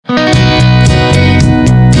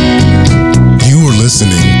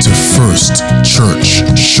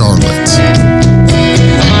Church, Charlotte.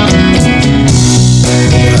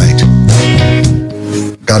 Right.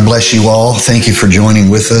 God bless you all. Thank you for joining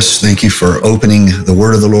with us. Thank you for opening the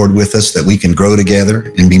Word of the Lord with us, that we can grow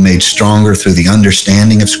together and be made stronger through the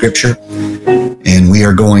understanding of Scripture. And we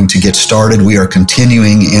are going to get started. We are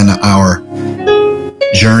continuing in our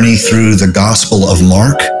journey through the Gospel of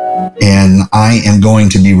Mark. And I am going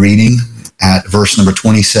to be reading at verse number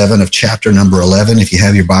 27 of chapter number 11. If you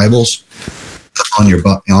have your Bibles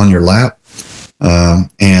on your lap,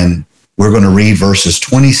 and we're going to read verses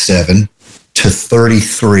 27 to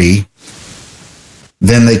 33.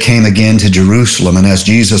 Then they came again to Jerusalem, and as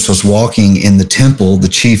Jesus was walking in the temple, the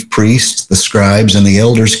chief priests, the scribes, and the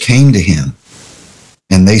elders came to him.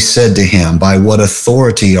 And they said to him, "By what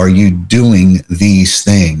authority are you doing these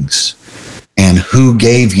things? And who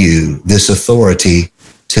gave you this authority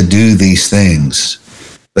to do these things?"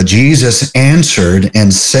 But Jesus answered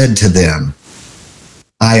and said to them,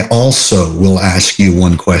 "I also will ask you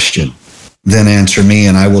one question. Then answer me,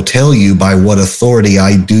 and I will tell you by what authority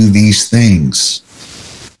I do these things.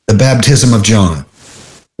 The baptism of John,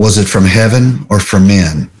 was it from heaven or from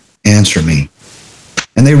men? Answer me."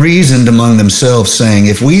 And they reasoned among themselves, saying,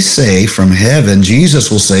 "If we say from heaven,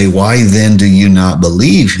 Jesus will say, 'Why then do you not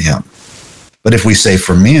believe him?' But if we say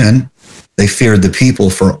from men," they feared the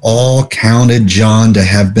people, for all counted John to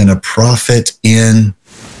have been a prophet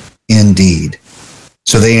indeed.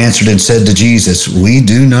 So they answered and said to Jesus, "We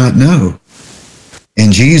do not know."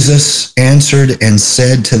 And Jesus answered and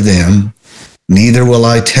said to them, "Neither will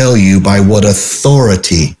I tell you by what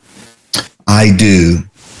authority I do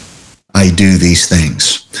these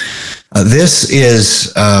things." This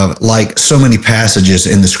is like so many passages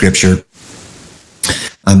in the Scripture.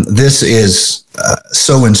 This is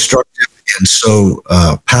so instructive and so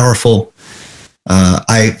powerful.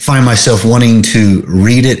 I find myself wanting to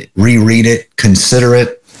read it, reread it, consider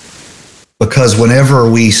it, because whenever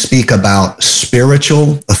we speak about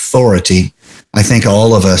spiritual authority, I think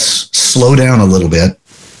all of us slow down a little bit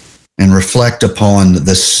and reflect upon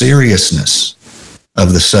the seriousness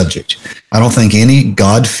of the subject. I don't think any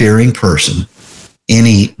God-fearing person,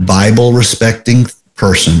 any Bible-respecting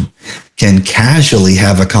person can casually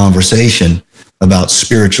have a conversation about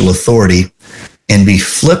spiritual authority and be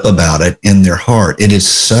flip about it in their heart. It is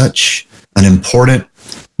such an important,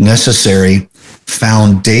 necessary,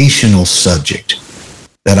 foundational subject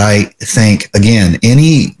that I think, again,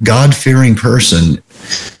 any God-fearing person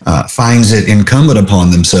finds it incumbent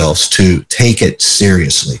upon themselves to take it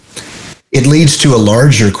seriously. It leads to a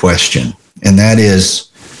larger question, and that is,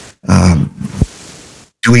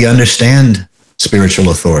 do we understand spiritual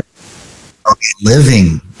authority? Are we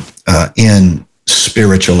living in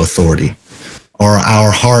spiritual authority? Are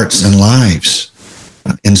our hearts and lives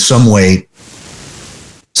in some way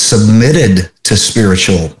submitted to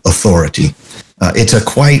spiritual authority? It's a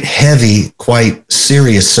quite heavy, quite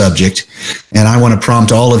serious subject, and I want to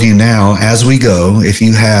prompt all of you now as we go, if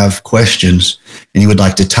you have questions and you would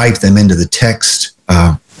like to type them into the text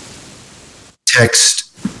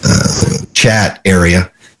chat area,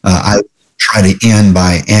 I try to end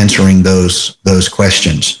by answering those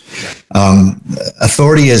questions.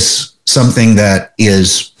 Authority is something that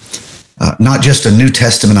is not just a New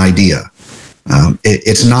Testament idea.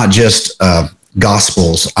 It's not just a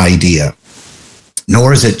Gospels idea,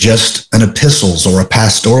 nor is it just an epistles or a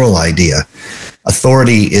pastoral idea.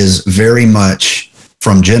 Authority is very much,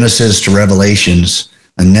 from Genesis to Revelations,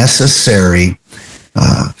 a necessary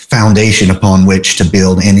foundation upon which to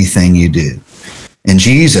build anything you do. And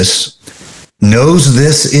Jesus knows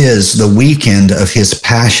this is the weekend of his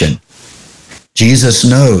passion. Jesus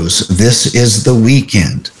knows this is the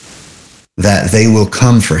weekend that they will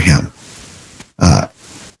come for him.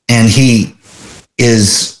 And he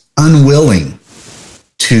is unwilling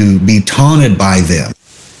to be taunted by them.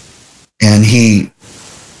 And he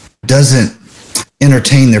doesn't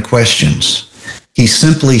entertain their questions. He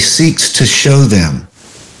simply seeks to show them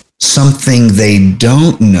something they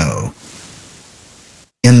don't know,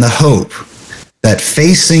 in the hope that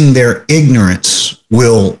facing their ignorance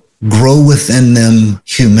will grow within them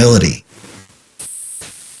humility.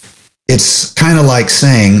 It's kind of like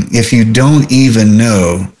saying, if you don't even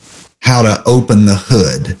know how to open the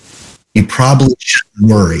hood, you probably shouldn't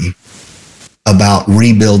worry about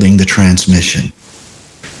rebuilding the transmission.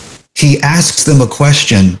 He asks them a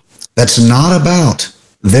question that's not about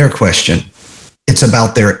their question. It's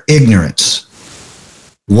about their ignorance.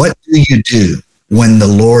 What do you do when the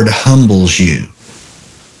Lord humbles you?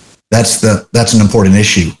 That's an important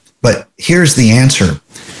issue. But here's the answer.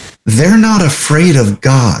 They're not afraid of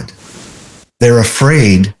God. They're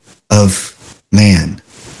afraid of man.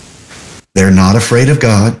 They're not afraid of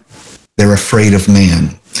God. They're afraid of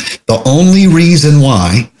man. The only reason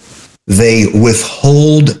why they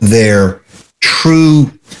withhold their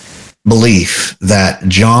true belief that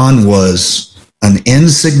John was an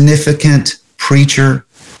insignificant preacher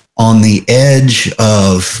on the edge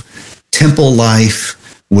of temple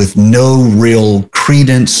life with no real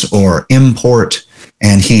credence or import,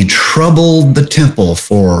 and he troubled the temple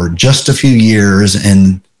for just a few years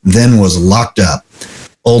and then was locked up,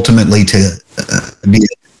 ultimately to be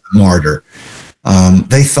a martyr.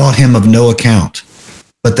 They thought him of no account,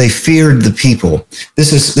 but they feared the people.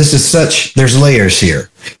 This is such, there's layers here.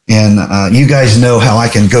 And you guys know how I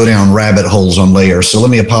can go down rabbit holes on layers. So let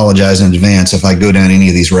me apologize in advance if I go down any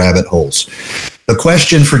of these rabbit holes. The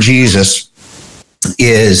question for Jesus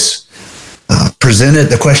is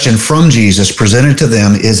the question from Jesus presented to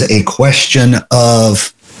them is a question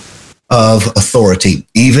of authority.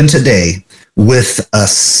 Even today, with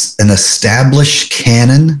an established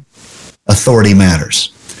canon, authority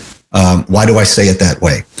matters. Why do I say it that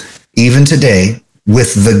way? Even today,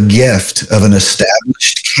 with the gift of an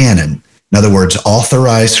established canon, in other words,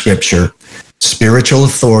 authorized scripture, spiritual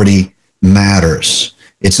authority matters.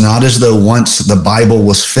 It's not as though once the Bible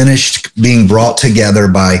was finished being brought together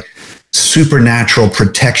by supernatural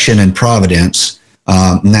protection and providence,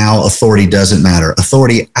 now authority doesn't matter.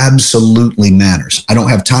 Authority absolutely matters. I don't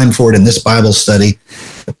have time for it in this Bible study,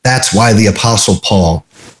 but that's why the Apostle Paul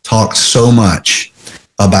talks so much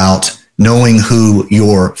about knowing who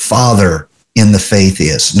your father in the faith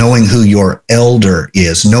is, knowing who your elder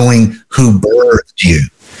is, knowing who birthed you,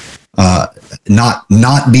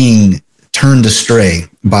 not being turned astray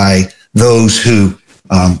by those who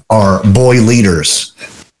are boy leaders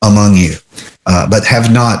among you, but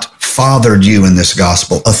have not fathered you in this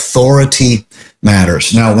gospel. Authority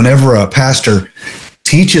matters. Now, whenever a pastor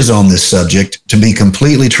teaches on this subject, to be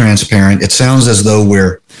completely transparent, it sounds as though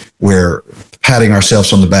we're patting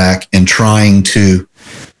ourselves on the back and trying to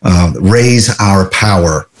raise our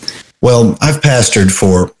power. Well, I've pastored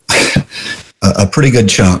for a pretty good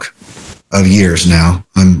chunk of years now.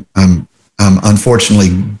 I'm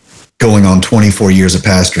unfortunately going on 24 years of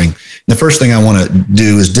pastoring. The first thing I want to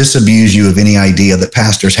do is disabuse you of any idea that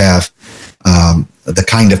pastors have the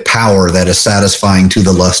kind of power that is satisfying to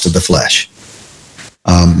the lust of the flesh.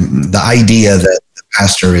 The idea that the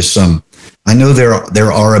pastor is I know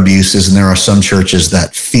there are abuses and there are some churches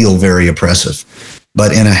that feel very oppressive,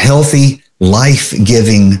 but in a healthy,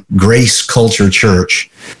 life-giving, grace culture church,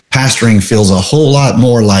 pastoring feels a whole lot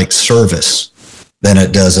more like service than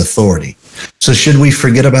it does authority. So should we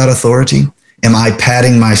forget about authority? Am I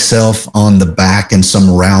patting myself on the back in some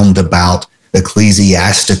roundabout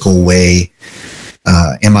ecclesiastical way?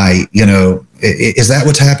 Is that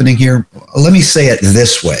what's happening here? Let me say it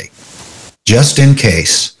this way, just in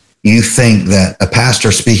case you think that a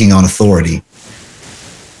pastor speaking on authority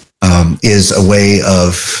is a way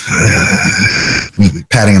of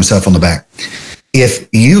patting himself on the back. If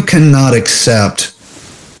you cannot accept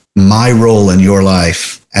my role in your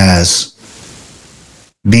life as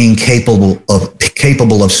being capable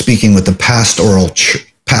of speaking with the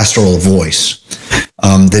pastoral voice,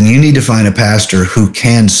 then you need to find a pastor who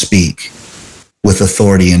can speak with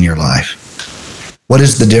authority in your life. What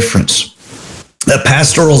is the difference? The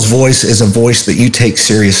pastoral's voice is a voice that you take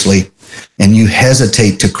seriously and you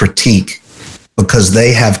hesitate to critique because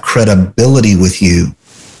they have credibility with you.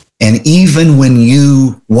 And even when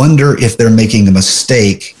you wonder if they're making a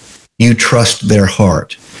mistake, you trust their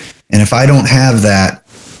heart. And if I don't have that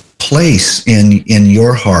place in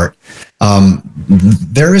your heart,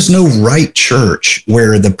 there is no right church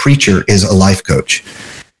where the preacher is a life coach.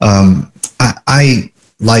 I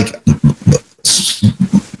like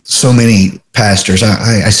so many pastors,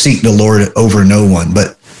 I seek the Lord over no one,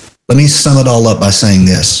 but let me sum it all up by saying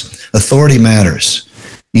this. Authority matters.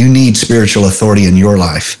 You need spiritual authority in your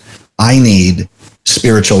life. I need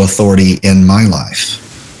spiritual authority in my life.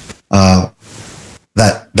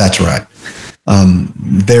 That's right.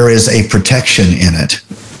 There is a protection in it.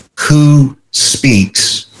 Who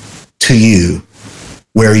speaks to you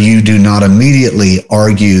where you do not immediately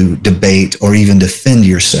argue, debate, or even defend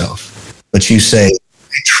yourself, but you say,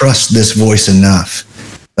 I trust this voice enough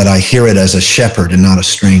that I hear it as a shepherd and not a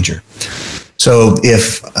stranger. So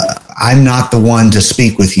if I'm not the one to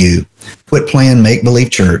speak with you, quit playing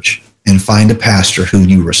make-believe church and find a pastor who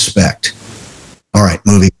you respect. All right,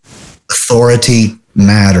 moving. Authority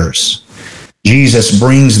matters. Jesus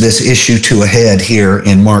brings this issue to a head here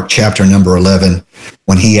in Mark chapter number 11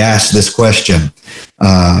 when he asks this question.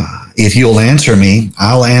 If you'll answer me,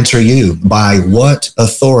 I'll answer you. By what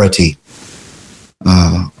authority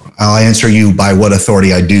I'll answer you by what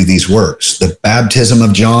authority I do these works. The baptism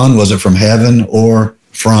of John, was it from heaven or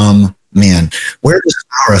from men? Where does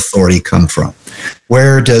our authority come from?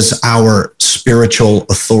 Where does our spiritual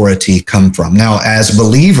authority come from? Now, as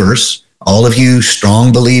believers, all of you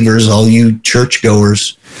strong believers, all you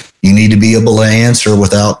churchgoers, you need to be able to answer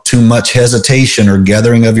without too much hesitation or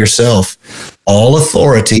gathering of yourself. All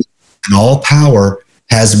authority and all power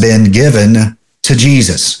has been given to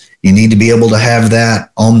Jesus. You need to be able to have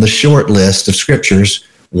that on the short list of scriptures,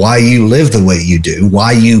 why you live the way you do,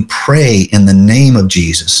 why you pray in the name of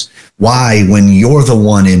Jesus, why when you're the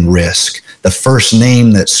one in risk, the first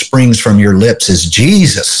name that springs from your lips is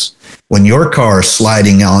Jesus. When your car is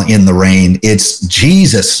sliding in the rain, it's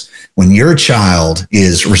Jesus. When your child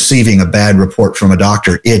is receiving a bad report from a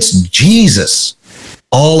doctor, it's Jesus.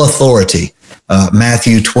 All authority.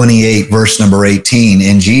 Matthew 28, verse number 18.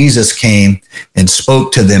 And Jesus came and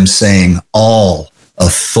spoke to them, saying, all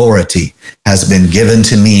authority has been given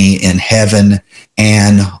to me in heaven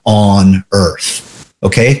and on earth.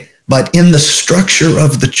 Okay? But in the structure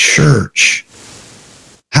of the church,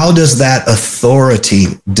 how does that authority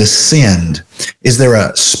descend? Is there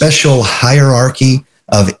a special hierarchy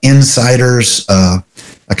of insiders, a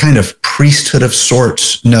kind of priesthood of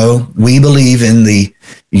sorts? No, we believe in the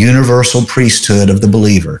universal priesthood of the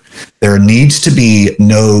believer. There needs to be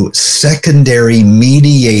no secondary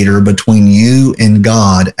mediator between you and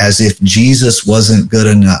God, as if Jesus wasn't good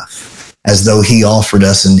enough, as though he offered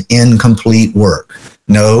us an incomplete work.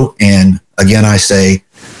 No, and again I say,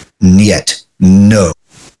 yet, no,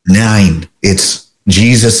 nein, it's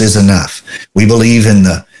Jesus is enough. We believe in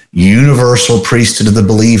the universal priesthood of the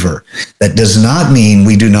believer. That does not mean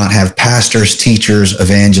we do not have pastors, teachers,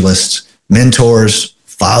 evangelists, mentors,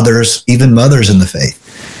 fathers, even mothers in the faith.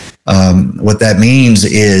 What that means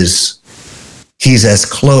is he's as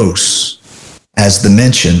close as the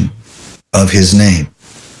mention of his name.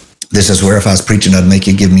 This is where if I was preaching, I'd make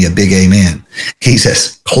you give me a big amen. He's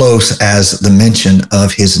as close as the mention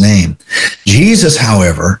of his name. Jesus,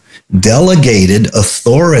 however, delegated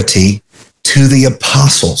authority to the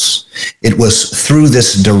apostles. It was through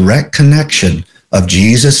this direct connection of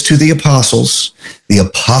Jesus to the apostles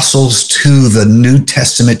to the New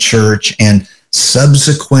Testament church, and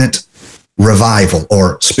subsequent revival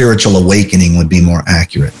or spiritual awakening would be more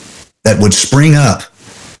accurate, that would spring up.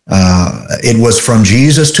 It was from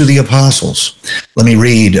Jesus to the apostles. Let me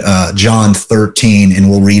read John 13, and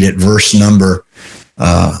we'll read it verse number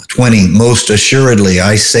 20. Most assuredly,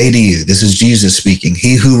 I say to you, this is Jesus speaking,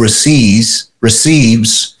 he who receives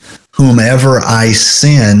whomever I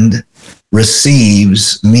send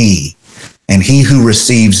receives me. And he who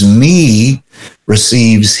receives me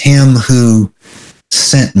receives him who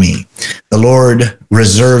sent me. The Lord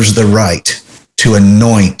reserves the right to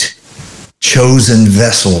anoint chosen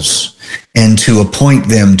vessels and to appoint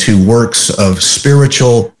them to works of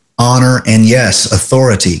spiritual honor and, yes,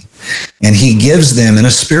 authority. And he gives them in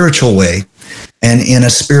a spiritual way and in a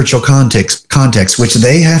spiritual context, which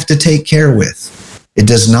they have to take care with. It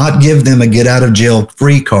does not give them a get out of jail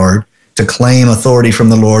free card to claim authority from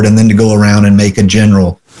the Lord and then to go around and make a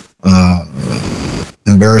general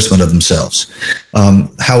embarrassment of themselves.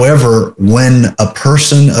 However, when a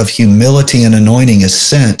person of humility and anointing is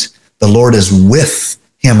sent, the Lord is with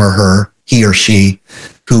him or her, he or she,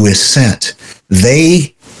 who is sent.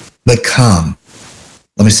 They become,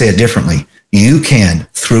 let me say it differently, you can,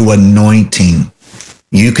 through anointing,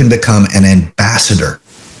 you can become an ambassador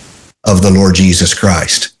of the Lord Jesus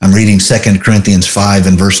Christ. I'm reading 2 Corinthians 5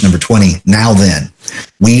 and verse number 20. Now then,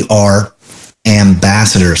 we are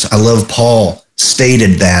ambassadors. I love Paul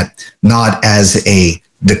stated that not as a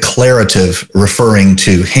declarative referring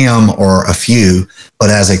to him or a few, but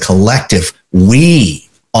as a collective. We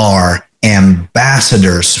are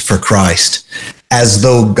ambassadors for Christ, as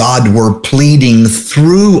though God were pleading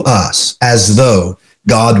through us, as though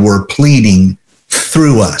God were pleading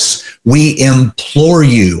through us. We implore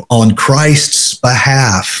you on Christ's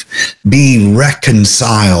behalf, be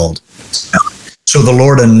reconciled. So the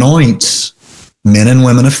Lord anoints men and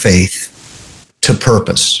women of faith to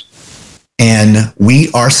purpose. And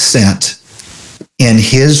we are sent in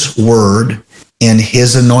his word, in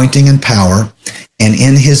his anointing and power, and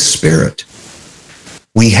in his spirit.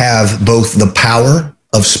 We have both the power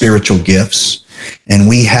of spiritual gifts, and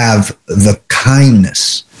we have the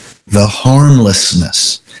kindness, the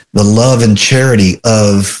harmlessness, the love and charity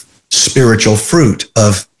of spiritual fruit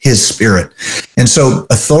of his spirit. And so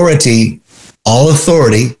authority, all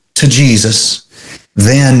authority to Jesus,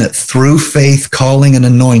 then through faith, calling and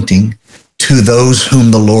anointing to those whom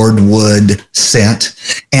the Lord would send.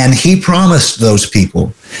 And he promised those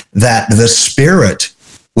people that the Spirit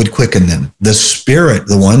would quicken them. The Spirit,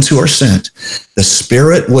 the ones who are sent, the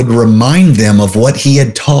Spirit would remind them of what he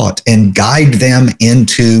had taught and guide them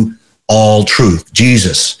into all truth.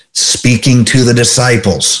 Jesus speaking to the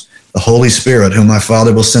disciples, the Holy Spirit, whom my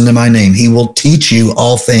Father will send in my name, he will teach you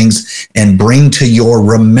all things and bring to your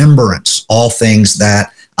remembrance all things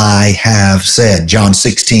that I have said. John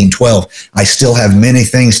 16:12, I still have many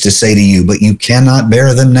things to say to you, but you cannot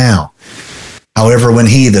bear them now. However, when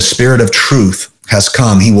he, the Spirit of truth, has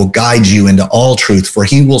come, he will guide you into all truth, for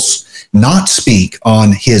he will not speak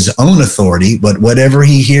on his own authority, but whatever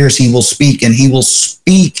he hears, he will speak, and he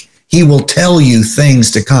will tell you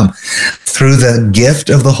things to come. Through the gift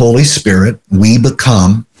of the Holy Spirit, we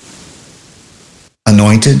become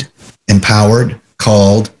anointed, empowered,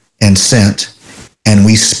 called, and sent, and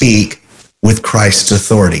we speak with Christ's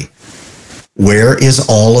authority. Where is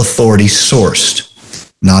all authority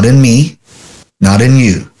sourced? Not in me, not in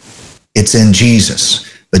you. It's in Jesus.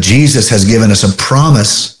 But Jesus has given us a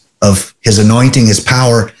promise of his anointing, his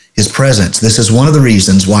power, his presence. This is one of the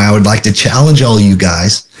reasons why I would like to challenge all you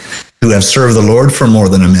guys who have served the Lord for more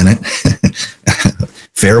than a minute.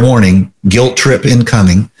 Fair warning, guilt trip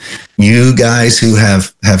incoming. You guys who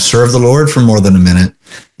have served the Lord for more than a minute,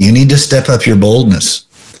 you need to step up your boldness.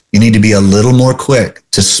 You need to be a little more quick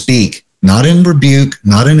to speak, not in rebuke,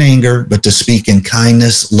 not in anger, but to speak in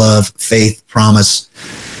kindness, love, faith, promise.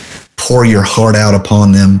 Pour your heart out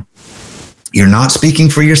upon them. You're not speaking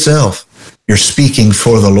for yourself. You're speaking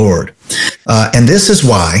for the Lord. And this is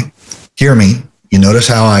why, hear me, you notice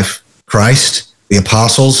how Christ, the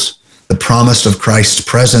apostles, the promise of Christ's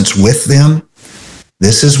presence with them.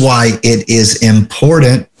 This is why it is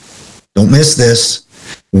important, don't miss this,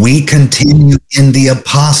 we continue in the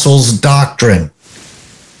apostles' doctrine.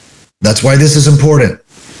 That's why this is important.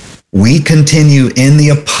 We continue in the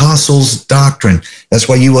apostles' doctrine. That's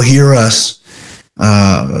why you will hear us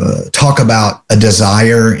talk about a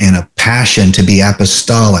desire and a passion to be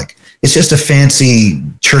apostolic. It's just a fancy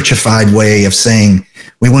churchified way of saying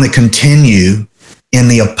we want to continue in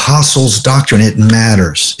the apostles' doctrine. It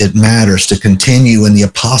matters. It matters to continue in the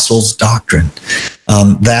apostles' doctrine.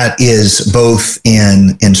 That is both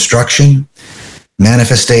in instruction,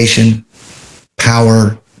 manifestation,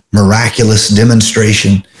 power, miraculous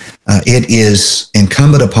demonstration. It is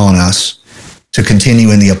incumbent upon us to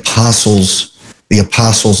continue in the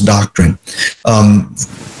apostles' doctrine.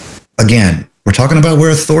 Again, we're talking about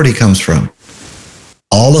where authority comes from.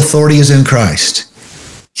 All authority is in Christ.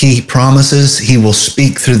 He promises he will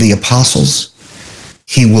speak through the apostles.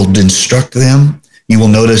 He will instruct them. You will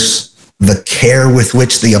notice the care with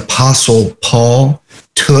which the apostle Paul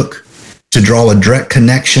took to draw a direct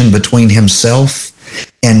connection between himself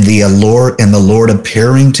and the Lord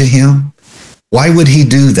appearing to him. Why would he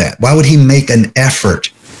do that? Why would he make an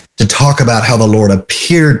effort to talk about how the Lord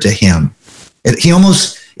appeared to him?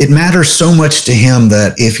 It matters so much to him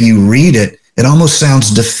that if you read it, it almost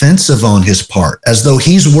sounds defensive on his part, as though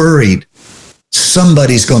he's worried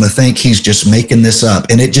somebody's going to think he's just making this up.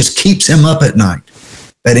 And it just keeps him up at night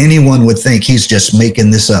that anyone would think he's just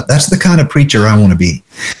making this up. That's the kind of preacher I want to be.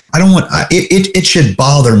 It should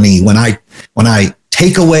bother me when I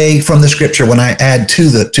take away from the scripture, when I add to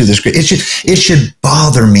the scripture. It should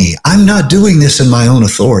bother me. I'm not doing this in my own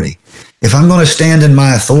authority. If I'm going to stand in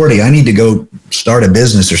my authority, I need to go start a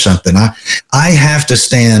business or something. I have to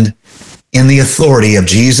stand in the authority of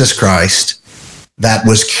Jesus Christ that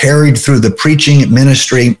was carried through the preaching,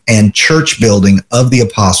 ministry, and church building of the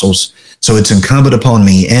apostles. So it's incumbent upon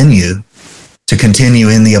me and you to continue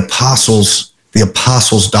in the apostles'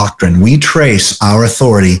 doctrine. We trace our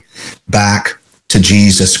authority back to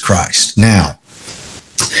Jesus Christ. Now,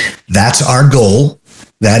 that's our goal.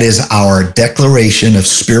 That is our declaration of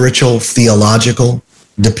spiritual, theological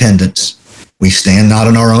dependence. We stand not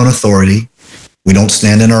in our own authority. We don't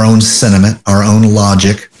stand in our own sentiment, our own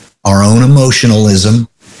logic, our own emotionalism.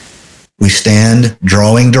 We stand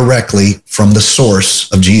drawing directly from the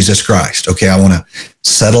source of Jesus Christ. Okay, I want to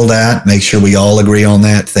settle that, make sure we all agree on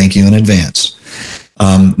that. Thank you in advance.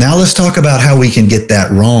 Now let's talk about how we can get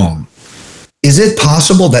that wrong. Is it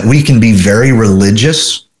possible that we can be very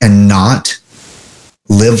religious and not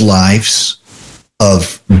live lives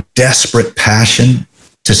of desperate passion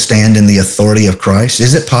to stand in the authority of Christ?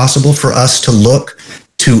 Is it possible for us to look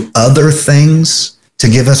to other things to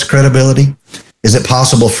give us credibility? Is it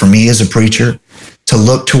possible for me as a preacher to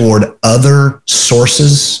look toward other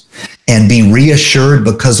sources and be reassured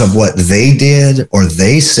because of what they did or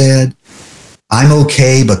they said? I'm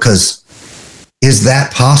okay because, is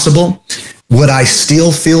that possible? Would I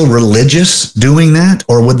still feel religious doing that,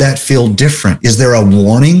 or would that feel different? Is there a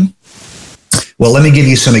warning? Well, let me give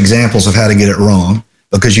you some examples of how to get it wrong.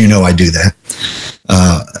 because you know I do that.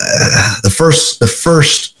 The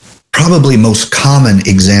first, probably most common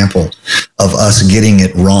example of us getting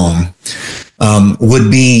it wrong would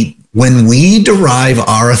be when we derive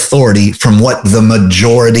our authority from what the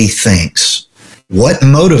majority thinks. What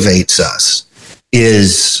motivates us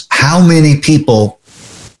is how many people,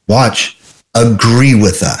 agree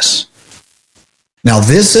with us. Now,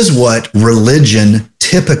 this is what religion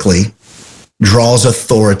typically draws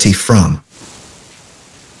authority from.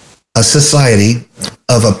 A society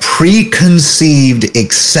of a preconceived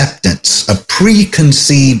acceptance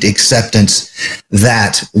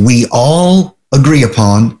that we all agree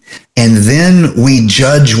upon, and then we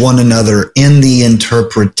judge one another in the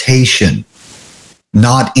interpretation,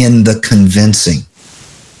 not in the convincing.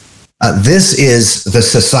 This is the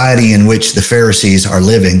society in which the Pharisees are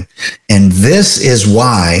living, and this is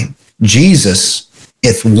why Jesus,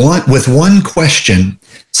 with one question,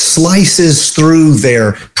 slices through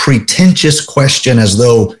their pretentious question as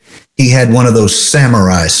though he had one of those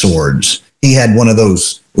samurai swords. He had one of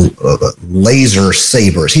those laser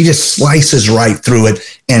sabers. He just slices right through it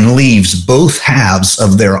and leaves both halves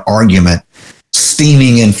of their argument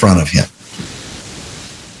steaming in front of him.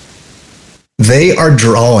 They are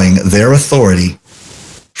drawing their authority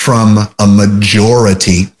from a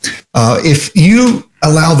majority. If you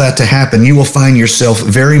allow that to happen, you will find yourself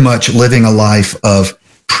very much living a life of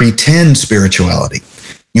pretend spirituality.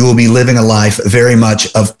 You will be living a life very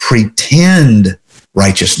much of pretend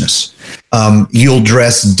righteousness. You'll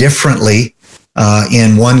dress differently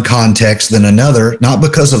in one context than another, not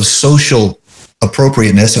because of social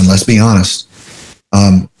appropriateness, and let's be honest,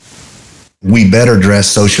 we better dress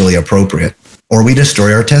socially appropriate or we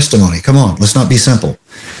destroy our testimony. Come on, let's not be simple.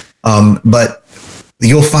 But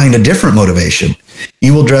you'll find a different motivation.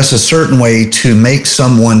 You will dress a certain way to make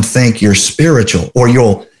someone think you're spiritual, or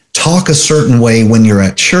you'll talk a certain way when you're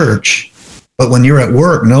at church, but when you're at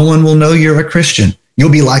work, no one will know you're a Christian.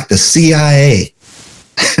 You'll be like the CIA.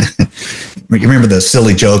 You remember the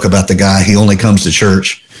silly joke about the guy, he only comes to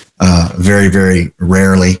church very, very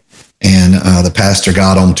rarely. And the pastor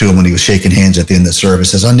got on to him when he was shaking hands at the end of the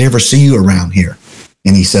service, says, "I never see you around here."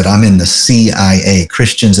 And he said, "I'm in the CIA,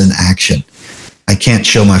 Christians in Action. I can't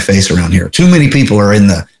show my face around here. Too many people are in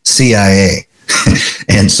the CIA."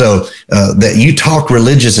 And so that you talk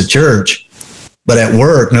religious at church, but at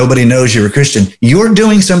work, nobody knows you're a Christian. You're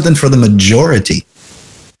doing something for the majority.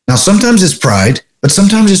 Now, sometimes it's pride, but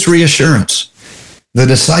sometimes it's reassurance. The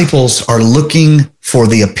disciples are looking for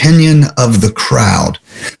the opinion of the crowd.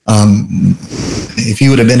 If you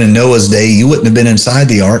would have been in Noah's day, you wouldn't have been inside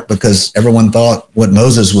the ark because everyone thought what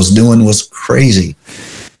Moses was doing was crazy.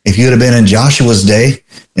 If you would have been in Joshua's day,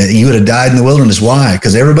 you would have died in the wilderness. Why?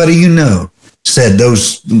 Because everybody you know said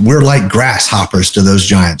we're like grasshoppers to those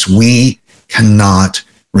giants. We cannot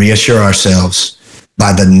reassure ourselves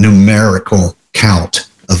by the numerical count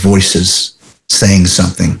of voices saying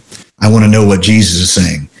something. I want to know what Jesus is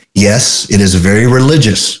saying. Yes, it is very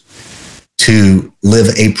religious to live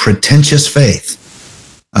a pretentious faith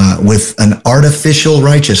with an artificial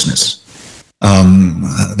righteousness.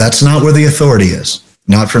 That's not where the authority is.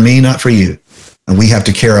 Not for me, not for you. And we have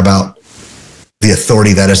to care about the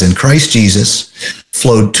authority that is in Christ Jesus,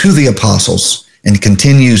 flowed to the apostles, and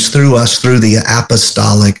continues through us through the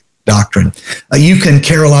apostolic doctrine. You can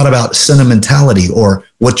care a lot about sentimentality or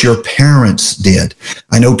what your parents did.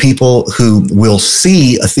 I know people who will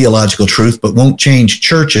see a theological truth but won't change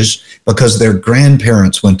churches because their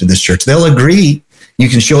grandparents went to this church. They'll agree. You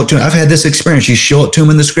can show it to them. I've had this experience. You show it to them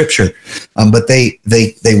in the scripture, but they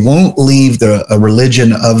won't leave the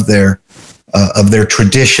religion of their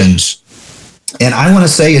traditions. And I want to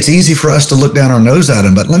say it's easy for us to look down our nose at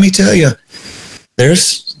them, but let me tell you,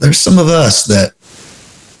 there's some of us that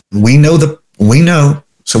we know,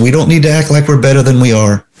 so we don't need to act like we're better than we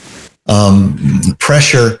are.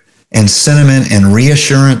 Pressure and sentiment and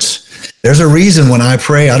reassurance. There's a reason when I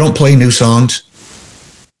pray, I don't play new songs.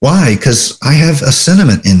 Why? Because I have a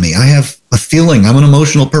sentiment in me. I have a feeling. I'm an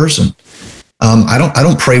emotional person. I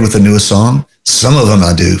don't pray with the newest song. Some of them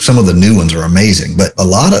I do. Some of the new ones are amazing, but a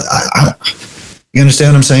lot of, you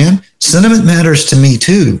understand what I'm saying? Sentiment matters to me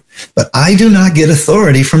too, but I do not get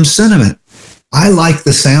authority from sentiment. I like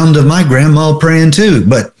the sound of my grandma praying too,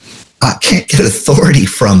 but I can't get authority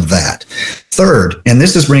from that. Third, and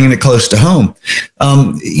this is bringing it close to home,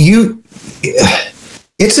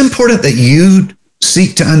 it's important that you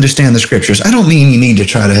seek to understand the scriptures. I don't mean you need to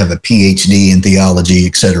try to have a PhD in theology,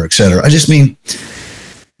 et cetera, et cetera. I just mean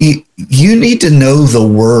you need to know the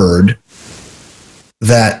word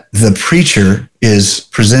that the preacher is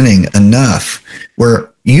presenting enough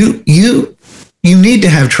where you You need to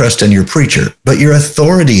have trust in your preacher, but your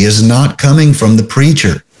authority is not coming from the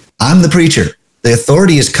preacher. I'm the preacher. The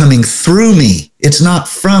authority is coming through me. It's not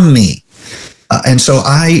from me. And so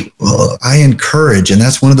I encourage, and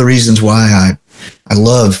that's one of the reasons why I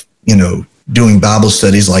love, doing Bible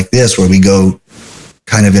studies like this, where we go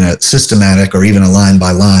kind of in a systematic or even a line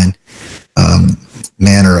by line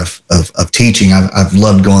manner of teaching. I've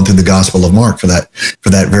loved going through the Gospel of Mark for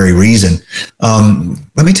that very reason.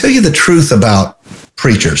 Let me tell you the truth about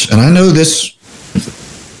preachers. And I know this,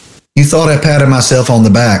 you thought I patted myself on the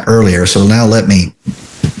back earlier, so now let me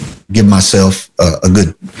give myself a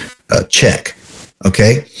good check.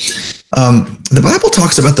 Okay? The Bible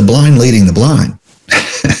talks about the blind leading the blind.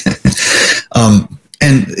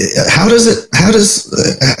 And how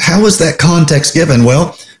is that context given?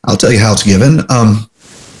 Well, I'll tell you how it's given.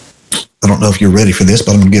 I don't know if you're ready for this,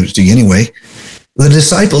 but I'm going to give it to you anyway. The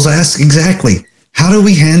disciples ask exactly, how do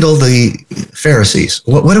we handle the Pharisees?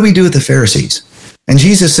 What do we do with the Pharisees? And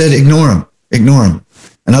Jesus said, ignore them.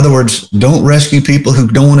 In other words, don't rescue people who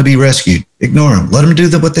don't want to be rescued. Ignore them. Let them do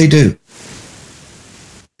what they do.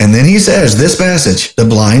 And then he says, this passage, the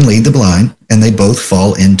blind lead the blind, and they both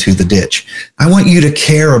fall into the ditch. I want you to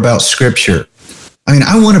care about Scripture. I mean,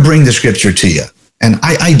 I want to bring the Scripture to you, and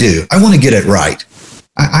I do. I want to get it right.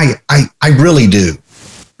 I really do.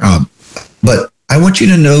 But I want you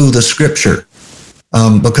to know the Scripture,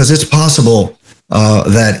 because it's possible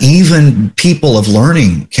that even people of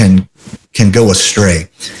learning can go astray.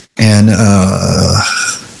 And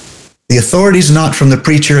the authority is not from the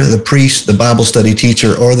preacher, the priest, the Bible study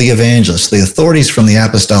teacher, or the evangelist. The authority is from the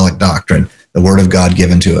apostolic doctrine, the Word of God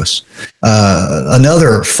given to us.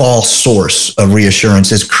 Another false source of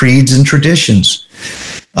reassurance is creeds and traditions.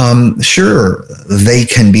 Sure, they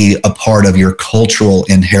can be a part of your cultural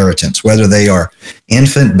inheritance, whether they are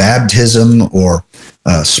infant baptism or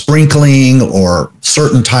sprinkling or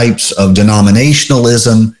certain types of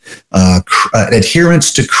denominationalism,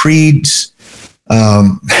 adherence to creeds. I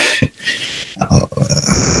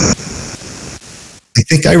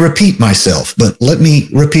think I repeat myself, but let me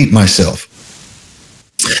repeat myself.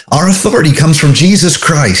 Our authority comes from Jesus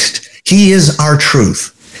Christ. He is our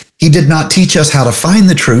truth. He did not teach us how to find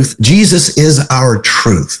the truth. Jesus is our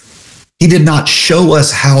truth. He did not show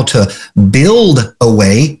us how to build a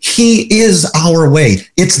way. He is our way.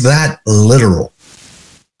 It's that literal.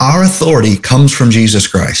 Our authority comes from Jesus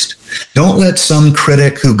Christ. Don't let some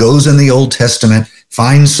critic who goes in the Old Testament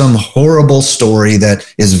find some horrible story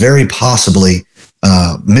that is very possibly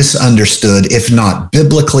misunderstood, if not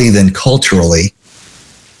biblically, then culturally.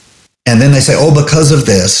 And then they say, oh, because of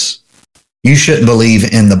this, you shouldn't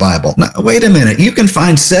believe in the Bible. Now, wait a minute. You can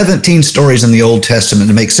find 17 stories in the Old Testament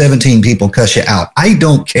to make 17 people cuss you out. I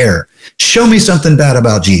don't care. Show me something bad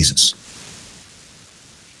about Jesus.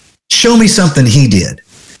 Show me something he did.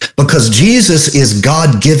 Because Jesus is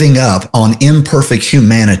God giving up on imperfect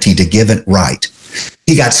humanity to give it right.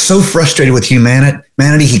 He got so frustrated with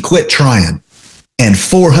humanity, he quit trying. And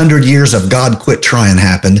 400 years of God quit trying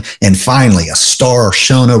happened. And finally, a star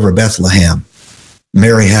shone over Bethlehem.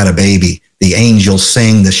 Mary had a baby. The angels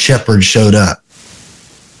sang. The shepherd showed up.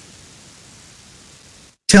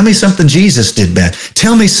 Tell me something Jesus did bad.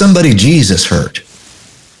 Tell me somebody Jesus hurt.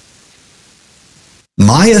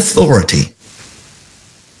 My authority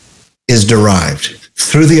is derived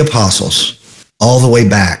through the apostles all the way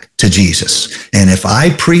back to Jesus. And if I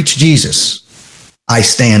preach Jesus, I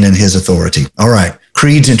stand in his authority. All right.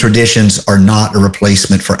 Creeds and traditions are not a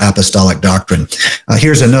replacement for apostolic doctrine.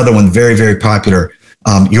 Here's another one, very, very popular.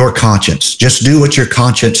 Your conscience. Just do what your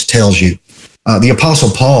conscience tells you. The Apostle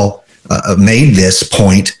Paul made this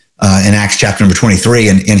point in Acts chapter number 23,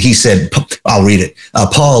 and he said, I'll read it.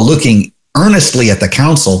 Paul, looking earnestly at the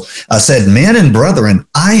council, said, men and brethren,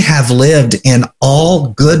 I have lived in all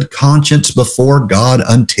good conscience before God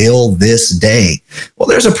until this day. Well,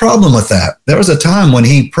 there's a problem with that. There was a time when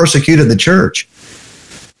he persecuted the church,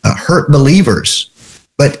 hurt believers.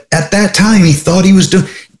 But at that time, he thought he was doing,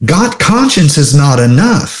 God conscience is not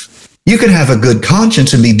enough. You can have a good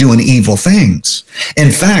conscience and be doing evil things.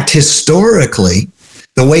 In fact, historically,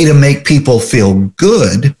 the way to make people feel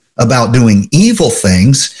good about doing evil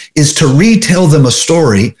things is to retell them a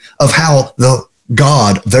story of how their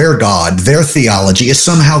theology is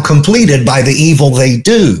somehow completed by the evil they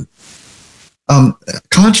do.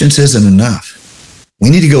 Conscience isn't enough. We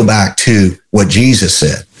need to go back to what Jesus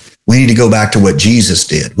said. We need to go back to what Jesus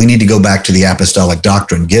did. We need to go back to the apostolic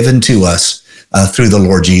doctrine given to us through the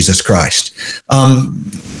Lord Jesus Christ.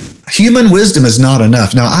 Human wisdom is not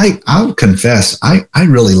enough. Now, I'll confess, I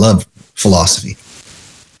really love philosophy.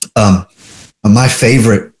 My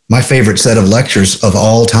favorite My favorite set of lectures of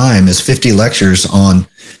all time is 50 lectures on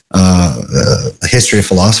the history of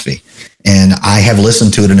philosophy. And I have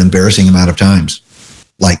listened to it an embarrassing amount of times,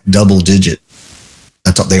 like double digit.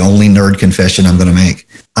 That's the only nerd confession I'm going to make.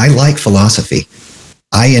 I like philosophy.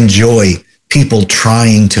 I enjoy people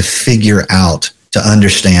trying to figure out, to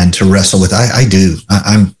understand, to wrestle with. I do.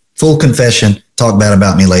 I'm full confession. Talk bad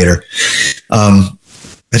about me later.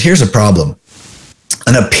 But here's a problem.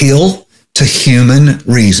 An appeal to human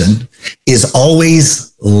reason is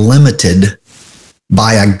always limited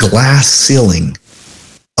by a glass ceiling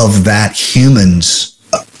of that human's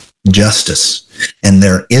justice. And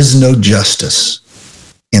there is no justice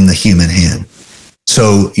in the human hand.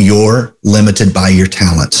 So you're limited by your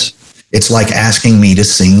talents. It's like asking me to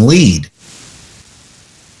sing lead.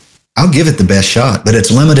 I'll give it the best shot, but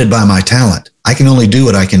it's limited by my talent. I can only do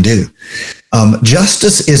what I can do.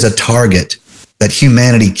 Justice is a target that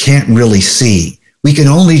humanity can't really see. We can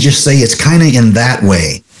only just say it's kind of in that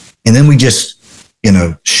way. And then we just,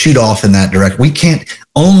 shoot off in that direction. We can't,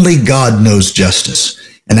 only God knows justice.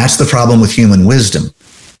 And that's the problem with human wisdom.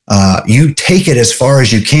 You take it as far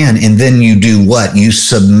as you can, and then you do what? You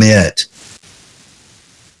submit.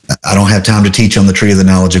 I don't have time to teach on the tree of the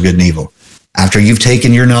knowledge of good and evil. After you've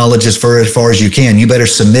taken your knowledge as far as you can, you better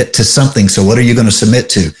submit to something. So what are you going to submit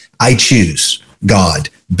to? I choose God,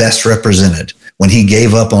 best represented, when he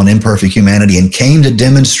gave up on imperfect humanity and came to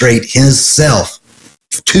demonstrate himself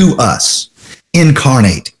to us,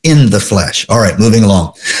 incarnate in the flesh. All right, moving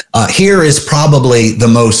along. Here is probably the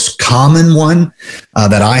most common one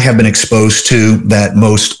that I have been exposed to that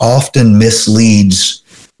most often misleads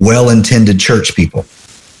well-intended church people.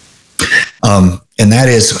 And that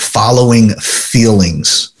is following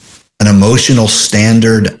feelings, an emotional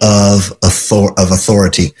standard of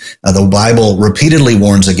authority. The Bible repeatedly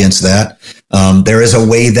warns against that. There is a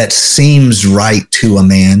way that seems right to a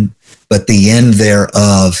man, but the end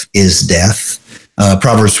thereof is death.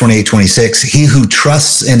 Proverbs 28:26, he who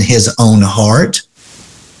trusts in his own heart.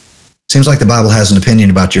 Seems like the Bible has an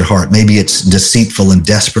opinion about your heart. Maybe it's deceitful and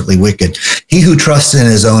desperately wicked. He who trusts in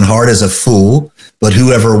his own heart is a fool, but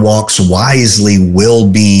whoever walks wisely will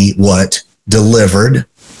be what? Delivered.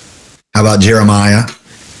 How about Jeremiah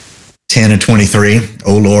 10:23?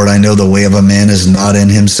 O Lord, I know the way of a man is not in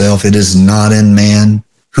himself. It is not in man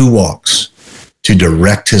who walks to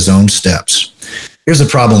direct his own steps. Here's a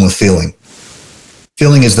problem with feeling.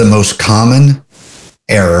 Feeling is the most common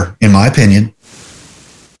error, in my opinion.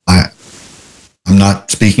 I'm not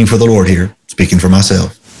speaking for the Lord here, I'm speaking for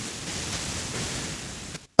myself.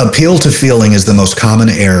 Appeal to feeling is the most common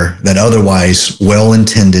error that otherwise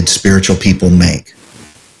well-intended spiritual people make.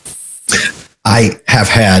 I have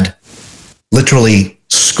had literally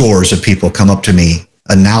scores of people come up to me,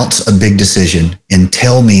 announce a big decision, and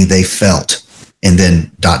tell me they felt, and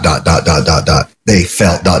then ... They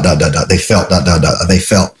felt ... They felt ... They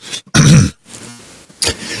felt.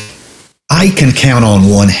 I can count on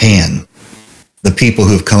one hand the people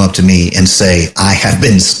who have come up to me and say, I have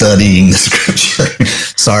been studying the scripture.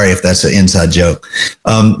 Sorry if that's an inside joke.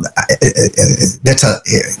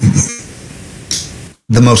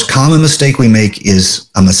 The most common mistake we make is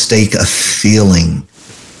a mistake of feeling.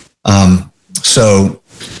 So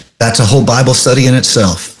that's a whole Bible study in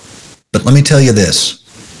itself. But let me tell you this.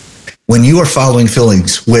 When you are following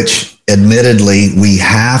feelings, which admittedly we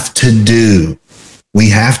have to do, we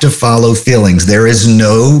have to follow feelings. There is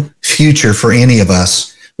no future for any of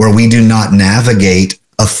us where we do not navigate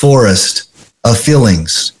a forest of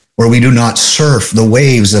feelings, where we do not surf the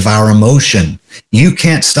waves of our emotion. You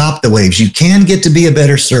can't stop the waves. You can get to be a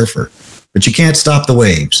better surfer, but you can't stop the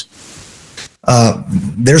waves.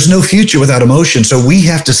 There's no future without emotion, so we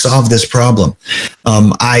have to solve this problem.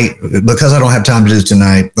 Because I don't have time to do it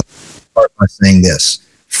tonight, I'll start by saying this.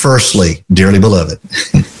 Firstly, dearly beloved,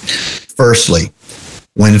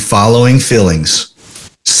 when following feelings,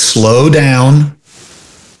 slow down,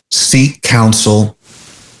 seek counsel,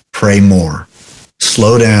 pray more.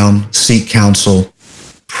 Slow down, seek counsel,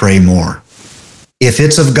 pray more. If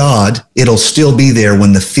it's of God, it'll still be there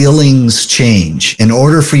when the feelings change. In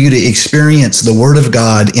order for you to experience the Word of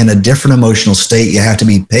God in a different emotional state, you have to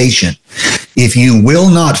be patient. If you will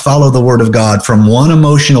not follow the Word of God from one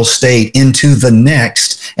emotional state into the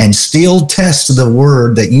next and still test the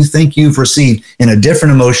Word that you think you've received in a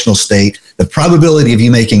different emotional state, the probability of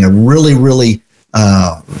you making a really, really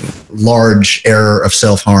large error of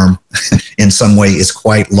self-harm in some way is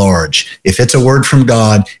quite large. If it's a word from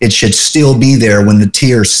God, it should still be there when the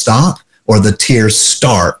tears stop or the tears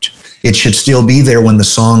start. It should still be there when the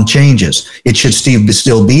song changes. It should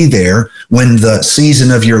still be there when the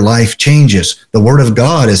season of your life changes. The Word of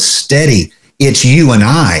God is steady. It's you and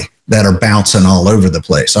I that are bouncing all over the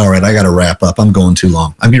place. All right, I got to wrap up. I'm going too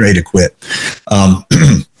long. I'm getting ready to quit.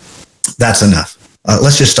 That's enough.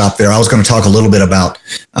 Let's just stop there. I was going to talk a little bit about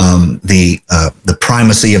the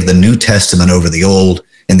primacy of the New Testament over the Old,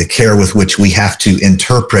 and the care with which we have to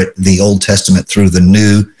interpret the Old Testament through the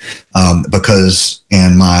New, I'll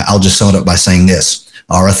just sum it up by saying this: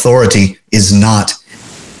 our authority is not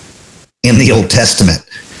in the Old Testament;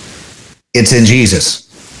 it's in Jesus.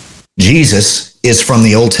 Jesus is from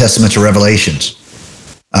the Old Testament to Revelations.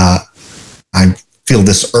 I feel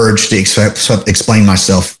this urge to explain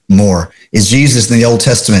myself more. Is Jesus in the Old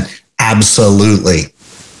Testament? Absolutely.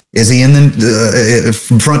 Is he in the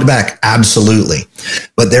from front to back? Absolutely.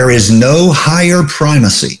 But there is no higher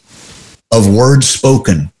primacy of words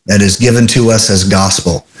spoken that is given to us as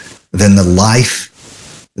gospel than the life,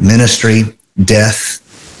 ministry, death,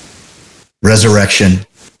 resurrection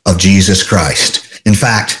of Jesus Christ. In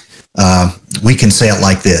fact, we can say it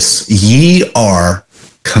like this: ye are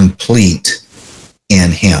complete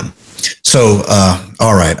in him. So,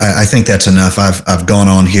 all right, I think that's enough. I've gone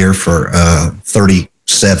on here for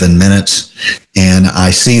 37 minutes, and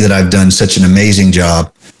I see that I've done such an amazing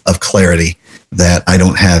job of clarity that I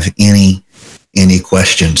don't have any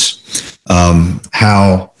questions. I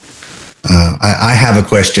have a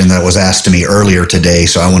question that was asked to me earlier today,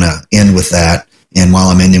 so I want to end with that. And while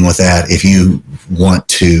I'm ending with that, if you want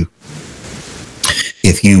to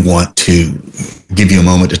give you a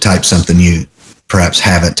moment to type something you perhaps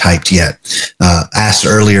haven't typed yet. Asked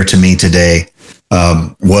earlier to me today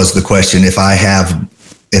was the question: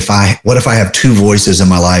 what if I have two voices in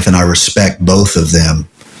my life and I respect both of them,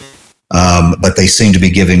 but they seem to be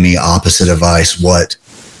giving me opposite advice? What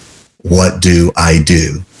do I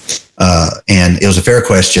do? And it was a fair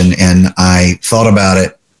question, and I thought about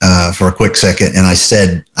it for a quick second, and I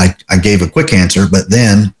said I gave a quick answer, but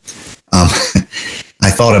then I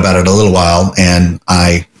thought about it a little while, and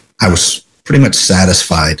I was pretty much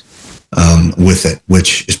satisfied with it,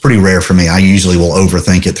 which is pretty rare for me. I usually will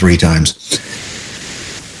overthink it 3 times.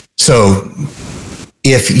 So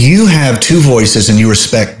if you have two voices and you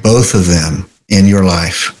respect both of them in your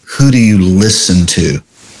life, who do you listen to?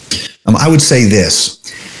 I would say this: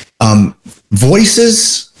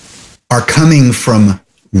 voices are coming from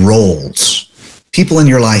roles. People in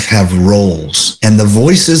your life have roles, and the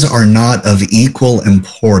voices are not of equal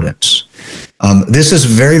importance. This is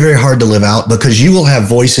very, very hard to live out, because you will have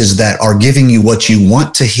voices that are giving you what you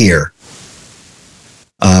want to hear.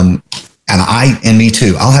 And me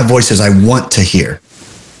too. I'll have voices I want to hear.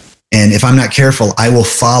 And if I'm not careful, I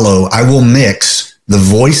will mix the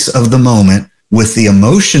voice of the moment with the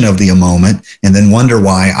emotion of the moment, and then wonder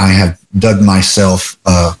why I have dug myself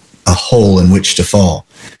a hole in which to fall.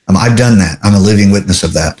 I've done that. I'm a living witness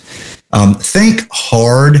of that. Think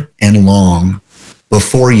hard and long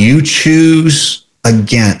before you choose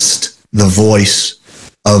against the voice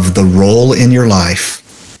of the role in your life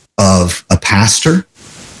of a pastor.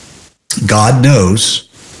 God knows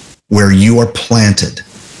where you are planted.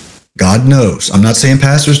 God knows. I'm not saying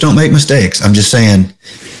pastors don't make mistakes. I'm just saying,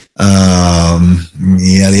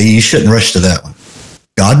 you shouldn't rush to that one.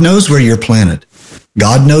 God knows where you're planted.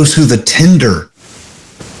 God knows who the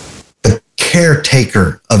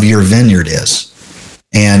caretaker of your vineyard is.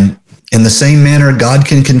 And in the same manner, God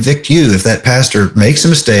can convict you if that pastor makes a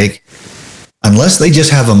mistake, unless they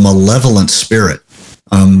just have a malevolent spirit.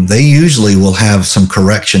 They usually will have some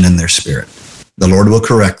correction in their spirit. The Lord will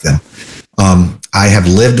correct them. I have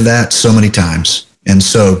lived that so many times. And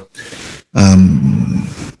so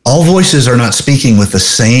all voices are not speaking with the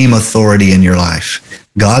same authority in your life.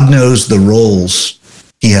 God knows the roles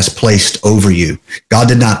he has placed over you. God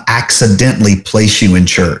did not accidentally place you in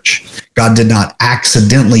church. God did not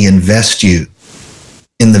accidentally invest you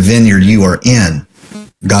in the vineyard you are in.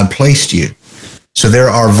 God placed you. So there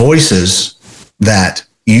are voices that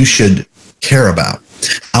you should care about.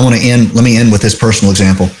 Let me end with this personal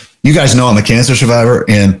example. You guys know I'm a cancer survivor,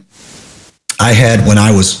 and I had, when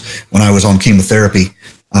I was on chemotherapy,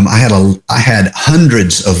 I had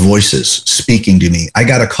hundreds of voices speaking to me. I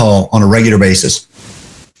got a call on a regular basis.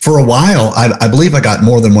 For a while, I believe I got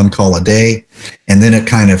more than one call a day, and then it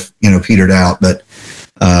kind of, petered out. But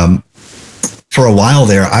for a while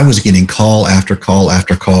there, I was getting call after call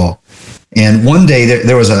after call. And one day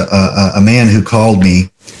there was a man who called me,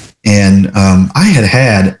 and I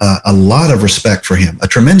had a lot of respect for him, a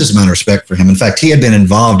tremendous amount of respect for him. In fact, he had been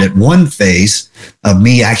involved at one phase of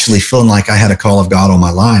me actually feeling like I had a call of God on my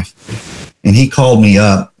life. And he called me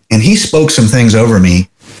up, and he spoke some things over me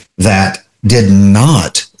that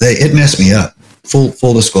it messed me up.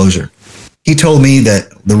 Full disclosure. He told me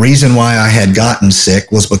that the reason why I had gotten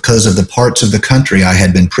sick was because of the parts of the country I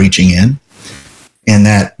had been preaching in, and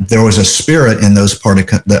that there was a spirit in those parts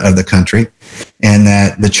of the country, and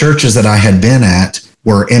that the churches that I had been at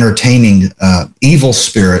were entertaining evil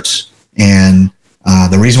spirits. And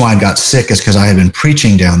the reason why I got sick is because I had been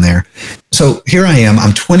preaching down there. So here I am.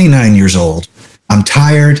 I'm 29 years old. I'm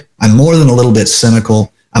tired. I'm more than a little bit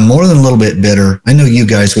cynical. I'm more than a little bit bitter. I know you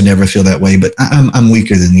guys would never feel that way, but I'm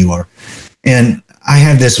weaker than you are. And I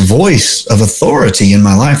have this voice of authority in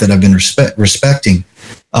my life that I've been respecting,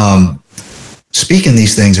 speaking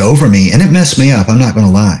these things over me, and it messed me up. I'm not going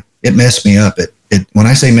to lie. It messed me up. When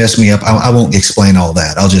I say mess me up, I won't explain all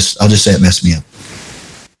that. I'll just say it messed me up.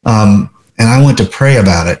 And I went to pray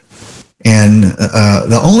about it. And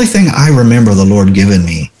the only thing I remember the Lord giving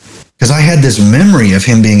me, because I had this memory of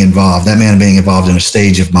him being involved, that man being involved in a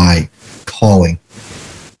stage of my calling.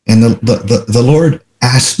 And the Lord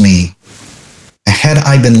asked me, had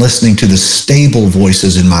I been listening to the stable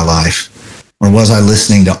voices in my life, or was I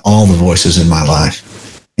listening to all the voices in my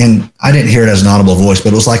life? And I didn't hear it as an audible voice,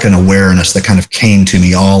 but it was like an awareness that kind of came to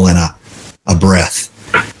me all in a breath.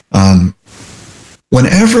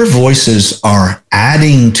 Whenever voices are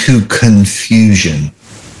adding to confusion,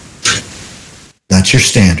 that's your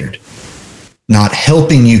standard. Not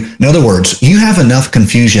helping you. In other words, you have enough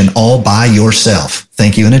confusion all by yourself.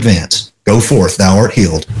 Thank you in advance. Go forth, thou art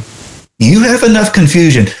healed. You have enough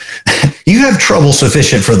confusion. You have trouble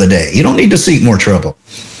sufficient for the day. You don't need to seek more trouble.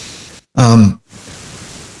 When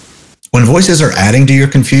voices are adding to your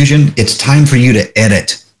confusion, it's time for you to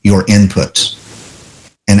edit your inputs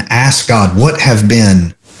and ask God, what have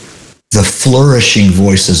been the flourishing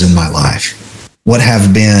voices in my life? What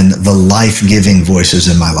have been the life-giving voices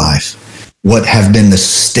in my life? What have been the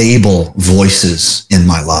stable voices in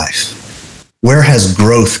my life? Where has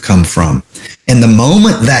growth come from? And the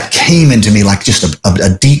moment that came into me, like just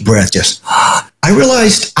a deep breath, I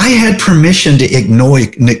realized I had permission to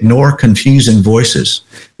ignore confusing voices,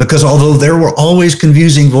 because although there were always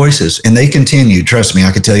confusing voices, and they continued, trust me,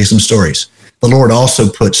 I could tell you some stories, the Lord also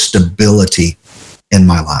put stability in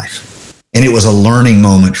my life. And it was a learning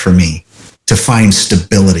moment for me to find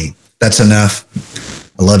stability. That's enough.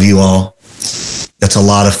 I love you all. That's a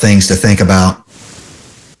lot of things to think about.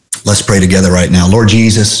 Let's pray together right now. Lord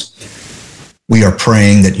Jesus, we are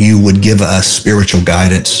praying that you would give us spiritual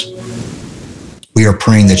guidance. We are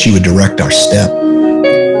praying that you would direct our step.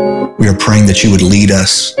 We are praying that you would lead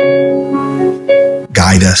us,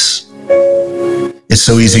 guide us. It's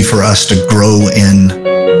so easy for us to grow in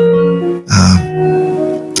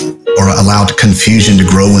or allow confusion to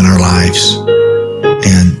grow in our lives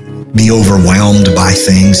and be overwhelmed by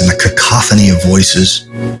things and a cacophony of voices.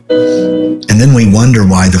 And then we wonder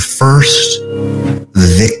why the first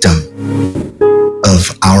victim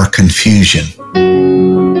of our confusion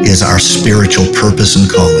is our spiritual purpose and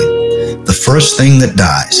calling. The first thing that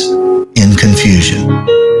dies in confusion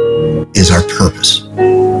is our purpose.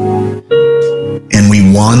 And we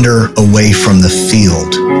wander away from the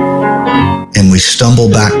field and we stumble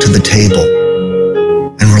back to the table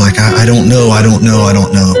and we're like, I don't know.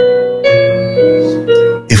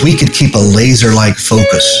 If we could keep a laser-like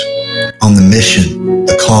focus on the mission,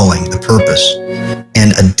 the calling, the purpose,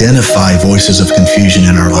 and identify voices of confusion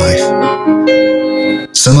in our life.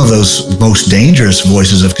 Some of those most dangerous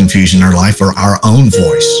voices of confusion in our life are our own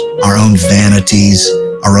voice, our own vanities,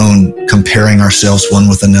 our own comparing ourselves one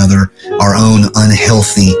with another, our own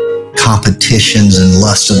unhealthy competitions and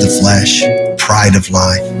lusts of the flesh, pride of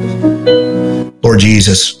life. Lord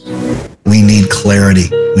Jesus, we need clarity.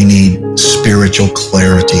 We need spiritual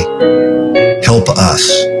clarity. Help us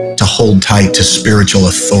to hold tight to spiritual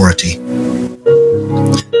authority,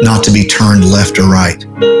 not to be turned left or right,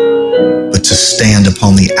 but to stand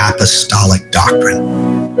upon the apostolic doctrine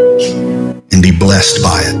and be blessed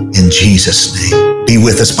by it in Jesus' name. Be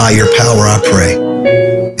with us by your power, I pray.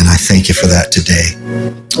 And I thank you for that today.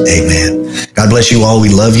 Amen. God bless you all. We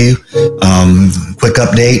love you. Quick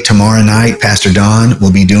update. Tomorrow night, Pastor Don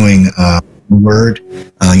will be doing Word.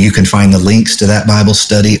 You can find the links to that Bible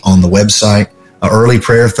study on the website. Early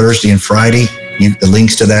prayer Thursday and Friday. The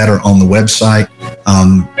links to that are on the website.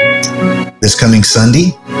 This coming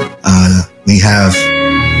Sunday, we have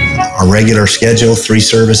our regular schedule, 3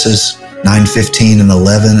 services, 9:15 and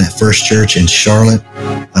 11 at First Church in Charlotte.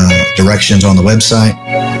 Directions on the website.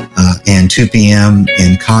 And 2 p.m.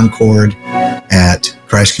 in Concord at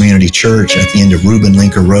Christ Community Church at the end of Reuben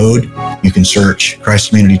Linker Road. You can search Christ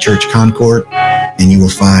Community Church Concord and you will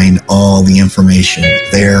find all the information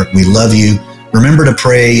there. We love you. Remember to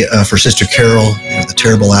pray for Sister Carol, the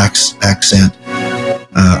terrible accident,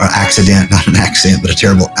 not an accent, but a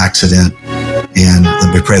terrible accident and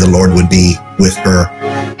we pray the Lord would be with her.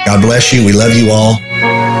 God bless you. We love you all.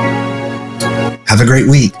 Have a great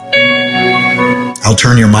week. I'll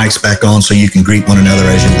turn your mics back on so you can greet one another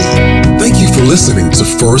as you leave. Thank you for listening to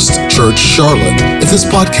First Church Charlotte. If this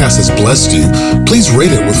podcast has blessed you, please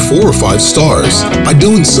rate it with 4 or 5 stars. By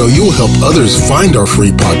doing so, you will help others find our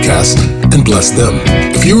free podcast and bless them.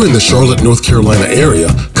 If you're in the Charlotte, North Carolina area,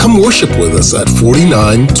 come worship with us at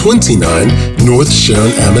 4929 North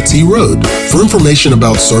Sharon Amity Road. For information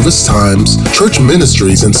about service times, church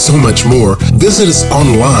ministries, and so much more, visit us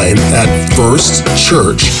online at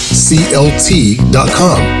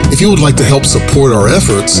firstchurchclt.com. If you would like to help support our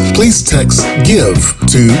efforts, please text GIVE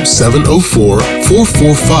to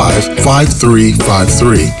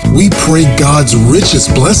 704-445-5353. We pray God's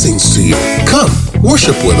richest blessings to you. Come,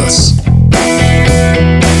 worship with us.